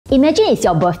Imagine it's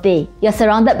your birthday. You're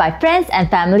surrounded by friends and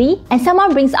family, and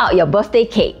someone brings out your birthday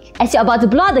cake. As you're about to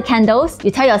blow out the candles, you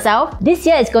tell yourself, this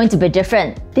year is going to be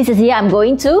different. This is the year I'm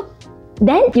going to.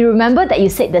 Then you remember that you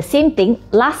said the same thing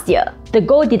last year. The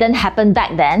goal didn't happen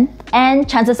back then, and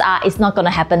chances are it's not going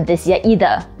to happen this year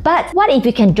either. But what if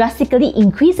you can drastically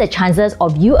increase the chances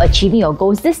of you achieving your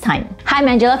goals this time? Hi, I'm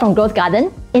Angela from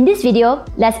GrowthGarden. In this video,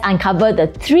 let's uncover the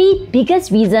 3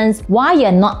 biggest reasons why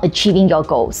you're not achieving your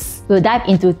goals. We'll dive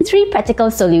into 3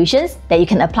 practical solutions that you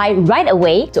can apply right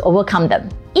away to overcome them.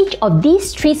 Each of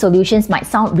these 3 solutions might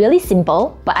sound really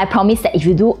simple, but I promise that if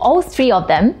you do all 3 of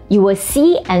them, you will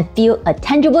see and feel a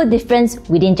tangible difference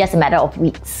within just a matter of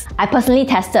weeks. I personally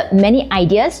tested many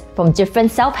ideas from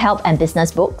different self-help and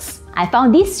business books. I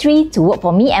found these 3 to work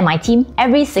for me and my team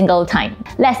every single time.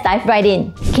 Let's dive right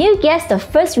in. Can you guess the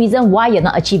first reason why you're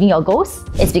not achieving your goals?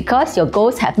 It's because your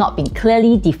goals have not been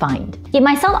clearly defined. It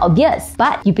might sound obvious,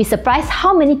 but you'd be surprised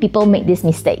how many people make this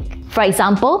mistake. For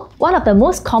example, one of the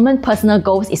most common personal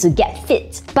goals is to get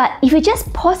fit. But if you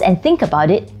just pause and think about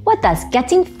it, what does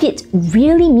getting fit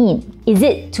really mean? Is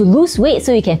it to lose weight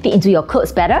so you can fit into your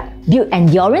clothes better? Build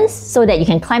endurance so that you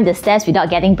can climb the stairs without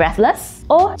getting breathless?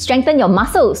 Or strengthen your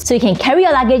muscles so you can carry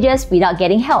your luggages without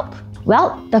getting help?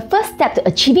 Well, the first step to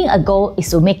achieving a goal is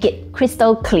to make it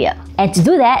crystal clear. And to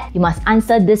do that, you must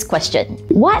answer this question.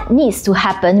 What needs to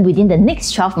happen within the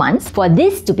next 12 months for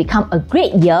this to become a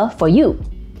great year for you?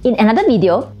 In another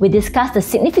video, we discussed the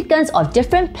significance of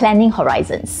different planning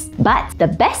horizons. But the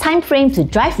best time frame to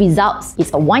drive results is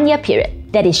a 1-year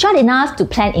period that is short enough to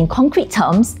plan in concrete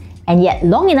terms and yet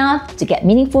long enough to get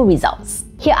meaningful results.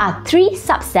 Here are 3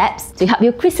 sub-steps to help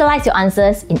you crystallize your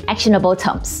answers in actionable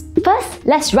terms. First,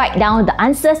 let's write down the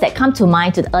answers that come to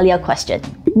mind to the earlier question.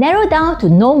 Narrow down to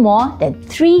no more than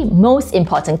 3 most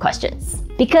important questions.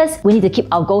 Because we need to keep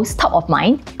our goals top of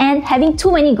mind, and having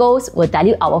too many goals will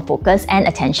dilute our focus and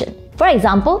attention. For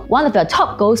example, one of your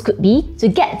top goals could be to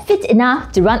get fit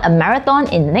enough to run a marathon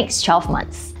in the next 12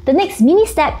 months. The next mini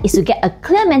step is to get a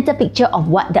clear mental picture of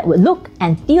what that would look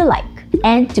and feel like.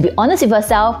 And to be honest with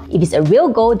yourself, if it's a real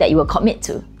goal that you will commit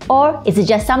to, or is it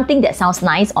just something that sounds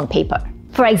nice on paper?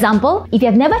 For example, if you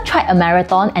have never tried a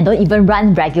marathon and don't even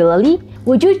run regularly,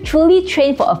 would you truly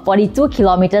train for a 42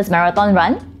 kilometers marathon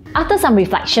run? After some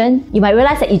reflection, you might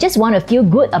realize that you just want to feel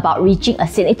good about reaching a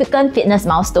significant fitness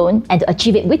milestone and to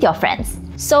achieve it with your friends.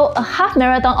 So a half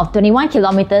marathon of 21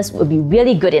 kilometers would be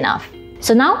really good enough.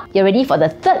 So now, you're ready for the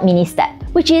third mini step,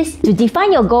 which is to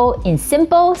define your goal in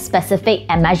simple, specific,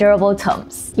 and measurable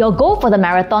terms. Your goal for the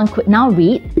marathon could now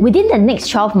read, within the next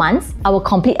 12 months, I will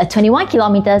complete a 21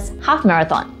 kilometers half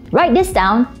marathon. Write this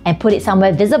down and put it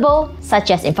somewhere visible,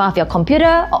 such as in front of your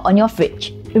computer or on your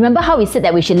fridge. Remember how we said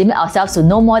that we should limit ourselves to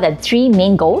no more than 3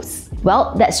 main goals?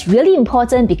 Well, that's really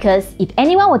important because if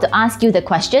anyone were to ask you the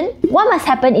question, what must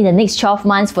happen in the next 12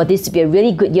 months for this to be a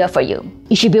really good year for you?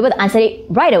 You should be able to answer it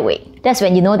right away. That's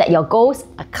when you know that your goals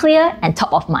are clear and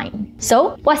top of mind.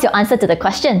 So, what's your answer to the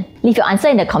question? Leave your answer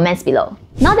in the comments below.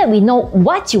 Now that we know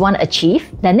what you want to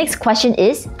achieve, the next question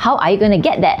is, how are you going to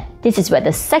get there? This is where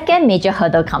the second major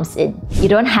hurdle comes in. You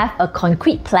don't have a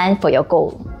concrete plan for your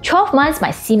goal. 12 months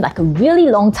might seem like a really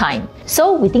long time,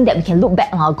 so we think that we can look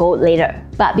back on our goal later.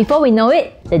 But before we know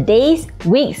it, the days,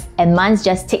 weeks, and months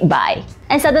just tick by.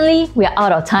 And suddenly, we are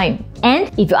out of time.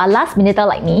 And if you are last-minuter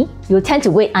like me, you'll tend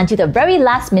to wait until the very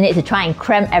last minute to try and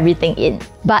cram everything in.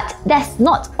 But that's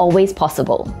not always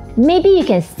possible. Maybe you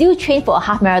can still train for a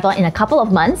half marathon in a couple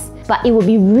of months, but it will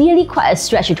be really quite a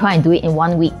stretch to try and do it in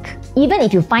 1 week. Even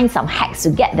if you find some hacks to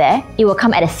get there, it will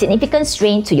come at a significant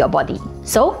strain to your body.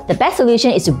 So, the best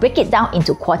solution is to break it down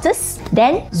into quarters,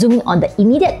 then zoom in on the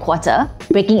immediate quarter,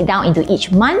 breaking it down into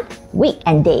each month, week,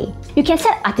 and day. You can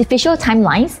set artificial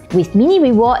timelines with mini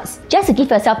rewards just to give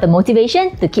yourself the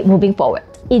motivation to keep moving forward.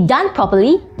 If done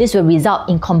properly, this will result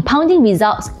in compounding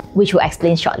results, which we'll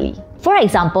explain shortly. For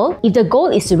example, if the goal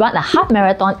is to run a half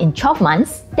marathon in 12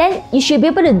 months, then you should be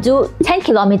able to do 10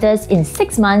 kilometers in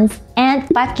 6 months and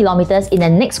 5 kilometers in the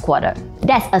next quarter.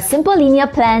 That's a simple linear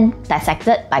plan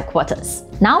dissected by quarters.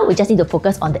 Now we just need to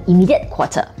focus on the immediate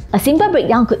quarter. A simple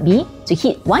breakdown could be to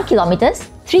hit 1 kilometers,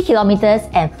 3 kilometers,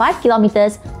 and 5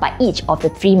 kilometers by each of the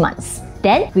 3 months.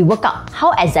 Then we work out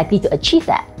how exactly to achieve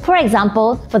that. For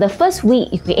example, for the first week,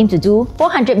 you could aim to do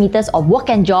 400 meters of walk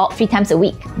and jog 3 times a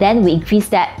week. Then we increase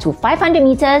that to 500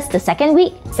 meters the second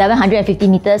week, 750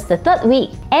 meters the third week,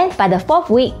 and by the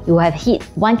 4th week, you will have hit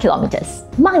 1 kilometers.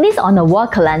 Mark this on a wall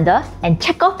calendar and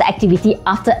check off the activity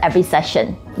after every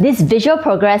session. This visual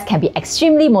progress can be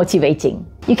extremely motivating.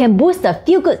 You can boost the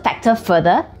feel-good factor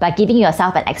further by giving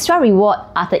yourself an extra reward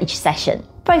after each session.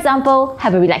 For example,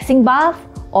 have a relaxing bath,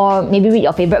 or maybe read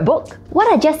your favorite book.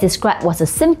 What I just described was a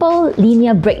simple,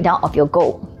 linear breakdown of your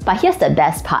goal. But here's the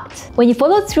best part. When you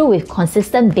follow through with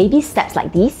consistent baby steps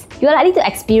like these, you're likely to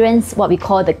experience what we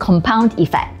call the compound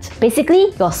effect.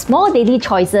 Basically, your small daily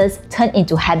choices turn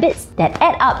into habits that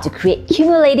add up to create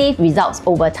cumulative results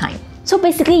over time. So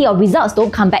basically, your results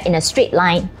don't come back in a straight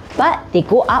line, but they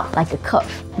go up like a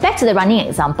curve. Back to the running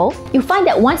example, you find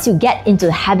that once you get into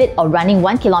the habit of running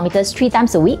 1 kilometer 3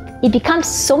 times a week, it becomes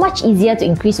so much easier to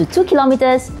increase to 2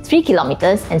 kilometers, 3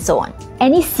 kilometers, and so on.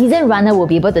 Any seasoned runner will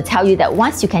be able to tell you that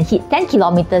once you can hit 10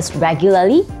 kilometers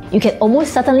regularly, you can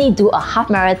almost certainly do a half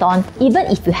marathon even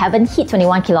if you haven't hit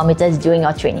 21 kilometers during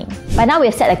your training. By now, we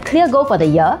have set a clear goal for the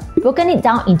year, broken it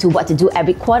down into what to do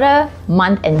every quarter,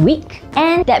 month, and week,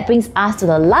 and that brings us to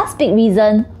the last big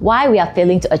reason why we are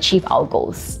failing to achieve our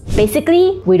goals.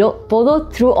 Basically, we don't follow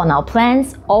through on our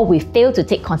plans, or we fail to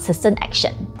take consistent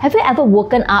action. Have you ever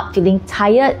woken up feeling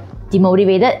tired,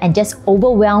 demotivated, and just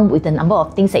overwhelmed with the number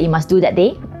of things that you must do that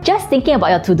day? Just thinking about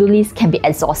your to-do list can be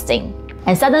exhausting.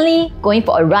 And suddenly, going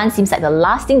for a run seems like the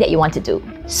last thing that you want to do.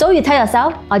 So you tell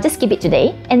yourself, I'll just skip it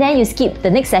today, and then you skip the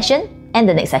next session and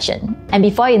the next session. And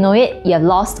before you know it, you have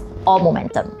lost all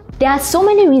momentum. There are so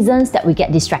many reasons that we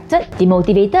get distracted,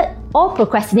 demotivated, or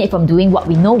procrastinate from doing what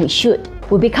we know we should.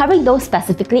 We'll be covering those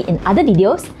specifically in other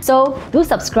videos, so do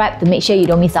subscribe to make sure you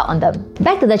don't miss out on them.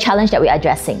 Back to the challenge that we're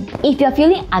addressing. If you're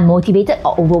feeling unmotivated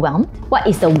or overwhelmed, what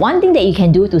is the one thing that you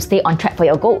can do to stay on track for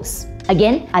your goals?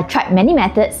 Again, I tried many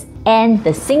methods, and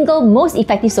the single most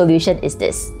effective solution is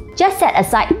this. Just set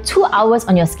aside 2 hours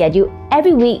on your schedule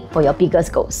every week for your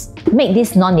biggest goals. Make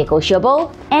this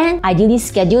non-negotiable, and ideally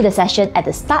schedule the session at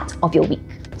the start of your week.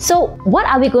 So, what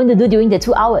are we going to do during the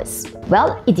 2 hours?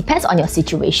 Well, it depends on your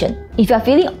situation. If you're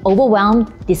feeling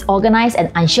overwhelmed, disorganized,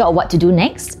 and unsure of what to do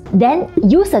next, then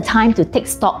use the time to take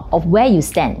stock of where you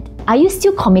stand. Are you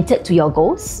still committed to your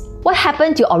goals? What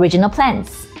happened to your original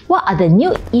plans? What are the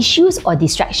new issues or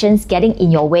distractions getting in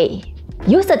your way?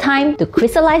 Use the time to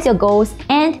crystallize your goals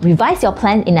and revise your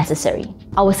plan if necessary.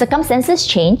 Our circumstances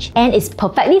change, and it's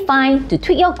perfectly fine to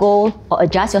tweak your goal or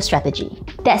adjust your strategy.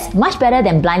 That's much better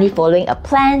than blindly following a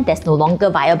plan that's no longer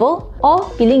viable or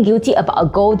feeling guilty about a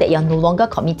goal that you're no longer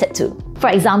committed to. For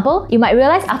example, you might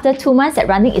realize after 2 months that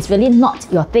running is really not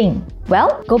your thing.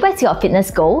 Well, go back to your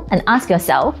fitness goal and ask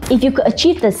yourself if you could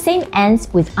achieve the same ends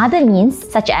with other means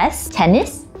such as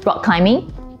tennis, rock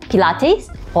climbing, Pilates,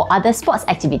 or other sports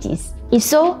activities. If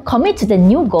so, commit to the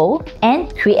new goal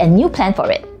and create a new plan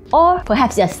for it. Or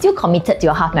perhaps you're still committed to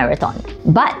your half marathon,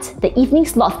 but the evening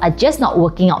slots are just not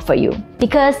working out for you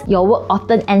because your work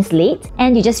often ends late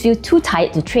and you just feel too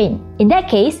tired to train. In that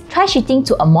case, try shifting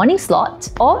to a morning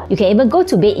slot, or you can even go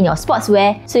to bed in your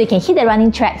sportswear so you can hit the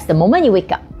running tracks the moment you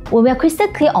wake up. When we are crystal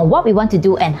clear on what we want to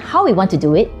do and how we want to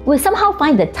do it, we'll somehow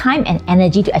find the time and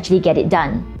energy to actually get it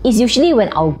done. It's usually when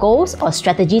our goals or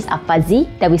strategies are fuzzy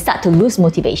that we start to lose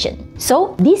motivation.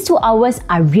 So, these 2 hours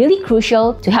are really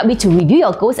crucial to help you to review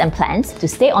your goals and plans to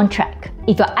stay on track.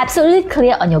 If you're absolutely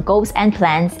clear on your goals and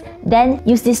plans, then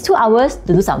use these 2 hours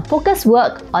to do some focused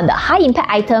work on the high-impact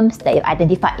items that you've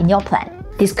identified in your plan.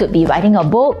 This could be writing a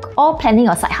book or planning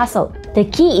your side hustle. The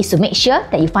key is to make sure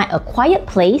that you find a quiet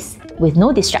place with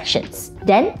no distractions.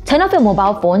 Then, turn off your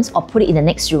mobile phones or put it in the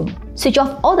next room. Switch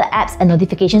off all the apps and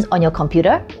notifications on your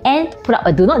computer and put up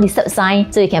a do not disturb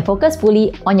sign so you can focus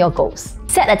fully on your goals.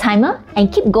 Set a timer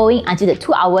and keep going until the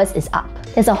 2 hours is up.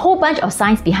 There's a whole bunch of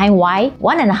science behind why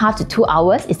 1.5 to 2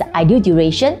 hours is the ideal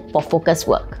duration for focused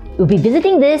work. We'll be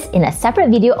visiting this in a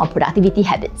separate video on productivity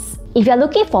habits. If you're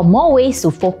looking for more ways to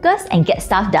focus and get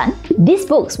stuff done, these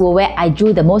books were where I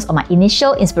drew the most of my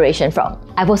initial inspiration from.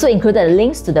 I've also included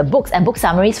links to the books and book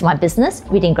summaries for my business,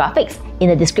 Reading Graphics, in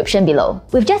the description below.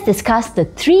 We've just discussed the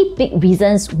 3 big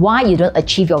reasons why you don't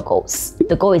achieve your goals.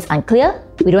 The goal is unclear,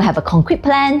 we don't have a concrete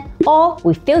plan, or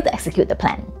we fail to execute the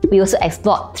plan. We also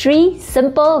explored 3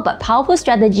 simple but powerful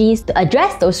strategies to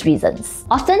address those reasons.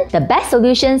 Often, the best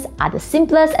solutions are the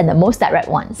simplest and the most direct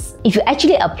ones. If you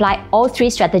actually apply all 3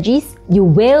 strategies, you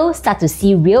will start to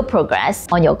see real progress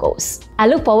on your goals. I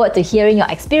look forward to hearing your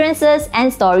experiences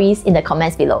and stories in the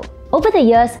comments below. Over the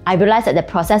years, I realized that the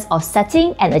process of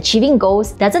setting and achieving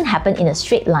goals doesn't happen in a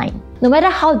straight line. No matter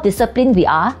how disciplined we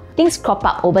are, things crop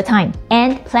up over time,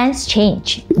 and plans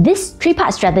change. This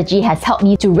 3-part strategy has helped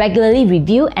me to regularly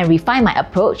review and refine my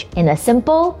approach in a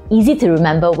simple,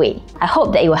 easy-to-remember way. I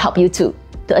hope that it will help you too.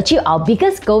 To achieve our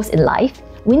biggest goals in life,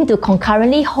 we need to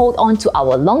concurrently hold on to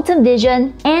our long-term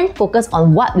vision and focus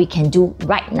on what we can do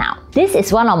right now. This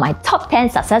is one of my top 10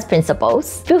 success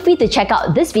principles. Feel free to check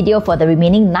out this video for the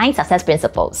remaining 9 success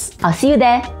principles. I'll see you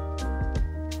there.